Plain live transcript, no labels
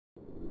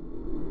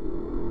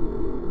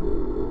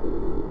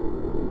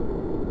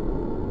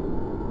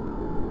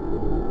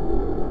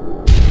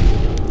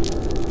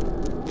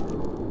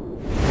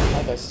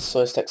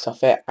guys,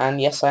 SoySticksOffIt,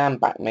 and yes, I am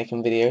back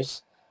making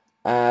videos.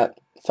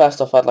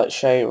 First off, I'd like to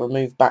show you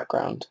remove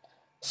background.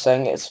 So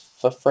it's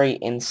for free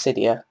in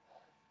Cydia,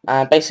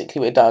 and basically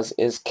what it does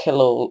is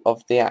kill all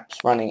of the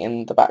apps running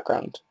in the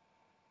background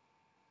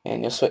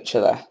in your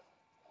switcher there.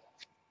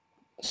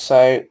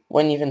 So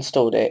when you've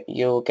installed it,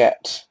 you'll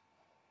get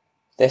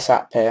this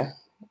app here,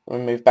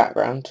 remove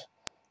background,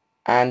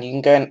 and you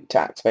can go into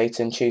activate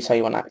and choose how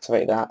you want to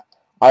activate that.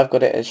 I've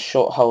got it as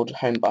short hold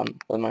home button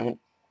at the moment.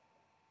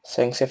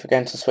 So you can see if we go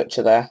into the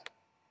switcher there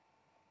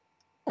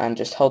and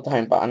just hold the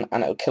home button,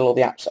 and it'll kill all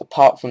the apps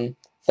apart from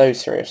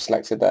those three I've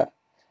selected there.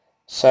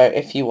 So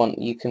if you want,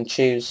 you can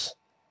choose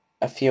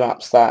a few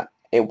apps that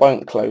it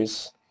won't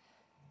close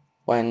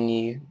when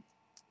you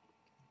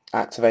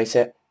activate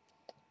it.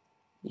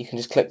 You can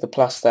just click the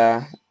plus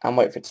there and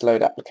wait for it to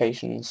load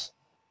applications,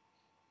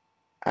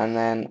 and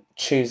then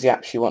choose the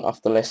apps you want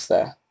off the list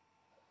there.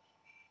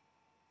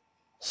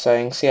 So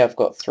you can see I've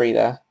got 3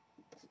 there,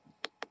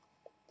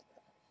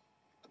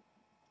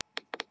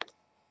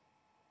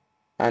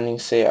 and you can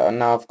see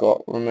now I've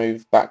got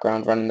remove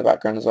background running in the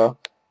background as well.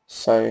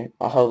 So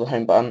I'll hold the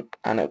home button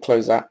and it'll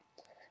close that.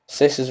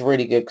 So this is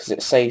really good because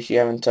it saves you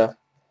having to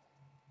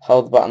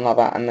hold the button like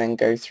that and then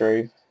go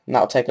through, and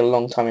that'll take a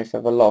long time if you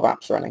have a lot of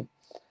apps running.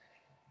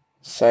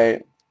 So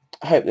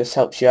I hope this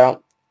helps you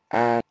out,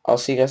 and I'll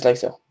see you guys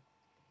later.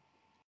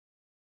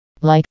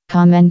 Like,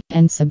 comment,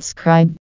 and subscribe.